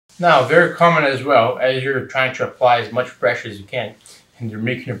Now, very common as well, as you're trying to apply as much pressure as you can, and you're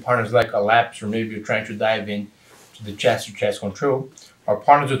making your partners like a lapse, or maybe you're trying to dive in to the chest-to-chest control, our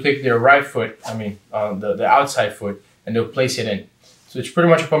partners will take their right foot, the outside foot, and they'll place it in. So it's pretty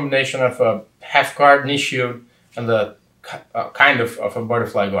much a combination of a half guard, knee shield, and the kind of a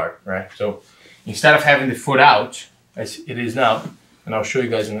butterfly guard, right? So instead of having the foot out, as it is now, and I'll show you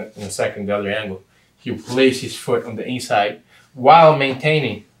guys in a second the other angle, he'll place his foot on the inside while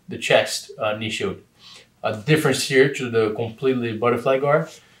maintaining the chest knee shield. A difference here to the completely butterfly guard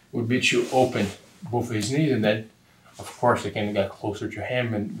would be to open both of his knees, and then of course they can get closer to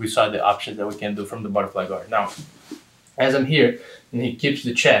him, and we saw the options that we can do from the butterfly guard. Now, as I'm here and he keeps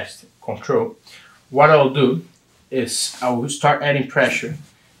the chest control, what I'll do is I will start adding pressure,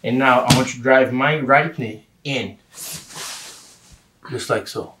 and now I want to drive my right knee in, just like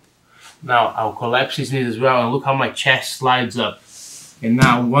so. Now I'll collapse his knees as well, and look how my chest slides up. And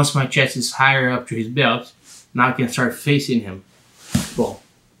now once my chest is higher up to his belt, now I can start facing him. Boom.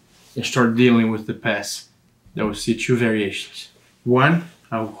 And start dealing with the pass. Then we'll see two variations. One,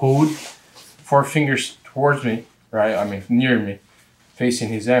 I'll hold 4 fingers towards me, right? Near me, facing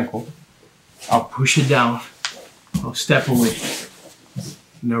his ankle. I'll push it down. I'll step away.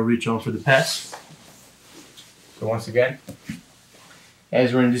 Now reach on for the pass. So once again,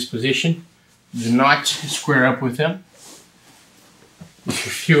 as we're in this position, do not square up with him. If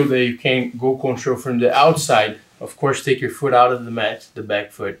you feel that you can go control from the outside, of course take your foot out of the mat, the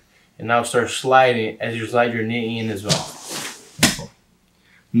back foot, and now start sliding as you slide your knee in as well.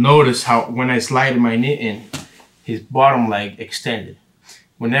 Notice how when I slide my knee in, his bottom leg extended.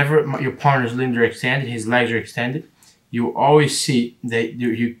 Whenever your partner's limbs are extended, his legs are extended, you always see that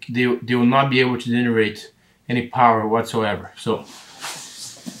they will not be able to generate any power whatsoever. So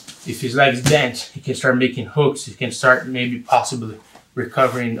if his legs bent, he can start making hooks. He can start maybe possibly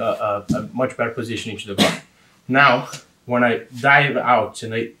recovering a much better position into the guard. Now, when I dive out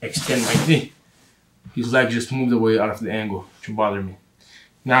and I extend my knee, his leg just moved away out of the angle to bother me.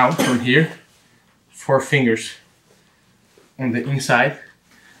 Now, from here, 4 fingers on the inside,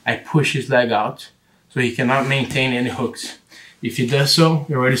 I push his leg out so he cannot maintain any hooks. If he does so,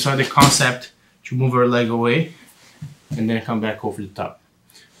 you already saw the concept to move our leg away and then come back over the top.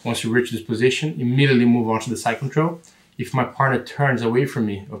 Once you reach this position, immediately move on to the side control. If my partner turns away from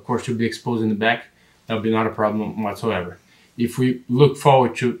me, of course he'll be exposed in the back. That'll be not a problem whatsoever. If we look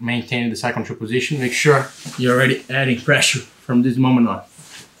forward to maintaining the side control position, make sure you're already adding pressure from this moment on.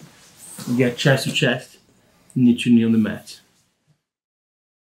 You get chest to chest, knee to knee on the mat.